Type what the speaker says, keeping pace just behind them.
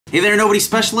Hey there, Nobody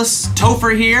Specialists.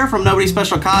 Topher here from Nobody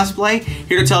Special Cosplay,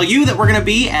 here to tell you that we're going to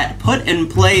be at Put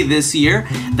and Play this year.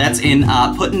 That's in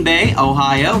Put-in-Bay,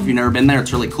 Ohio. If you've never been there,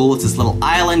 it's really cool. It's this little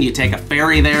island. You take a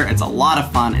ferry there. It's a lot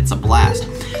of fun. It's a blast.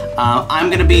 I'm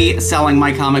going to be selling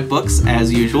my comic books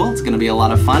as usual. It's going to be a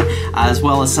lot of fun, as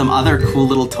well as some other cool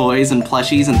little toys and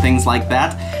plushies and things like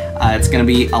that. It's going to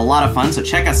be a lot of fun, so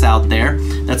check us out there.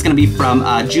 That's going to be from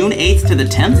June 8th to the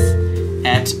 10th.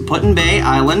 At Put-in-Bay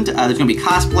Island. There's going to be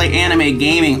cosplay, anime,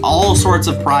 gaming, all sorts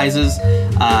of prizes.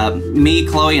 Me,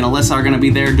 Chloe, and Alyssa are going to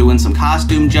be there doing some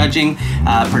costume judging,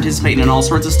 participating in all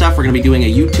sorts of stuff. We're going to be doing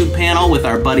a YouTube panel with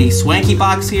our buddy Swanky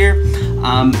Box here.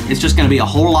 It's just going to be a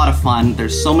whole lot of fun.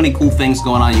 There's so many cool things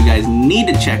going on. You guys need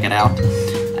to check it out.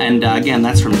 And again,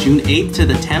 that's from June 8th to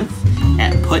the 10th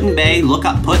at Put-in-Bay. Look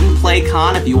up Put and Play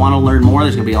Con if you want to learn more.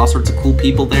 There's going to be all sorts of cool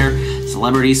people there,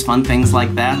 celebrities, fun things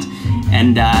like that.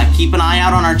 And keep an eye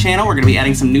out on our channel. We're going to be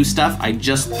adding some new stuff. I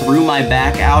just threw my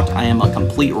back out. I am a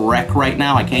complete wreck right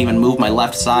now. I can't even move my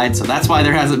left side, so that's why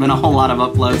there hasn't been a whole lot of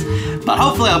uploads. But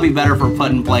hopefully I'll be better for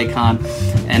Put and Play Con.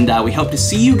 And we hope to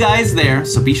see you guys there,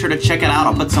 so be sure to check it out.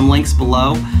 I'll put some links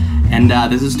below. And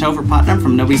this is Topher Putnam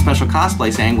from Nobody Special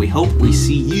Cosplay saying we hope we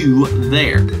see you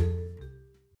there.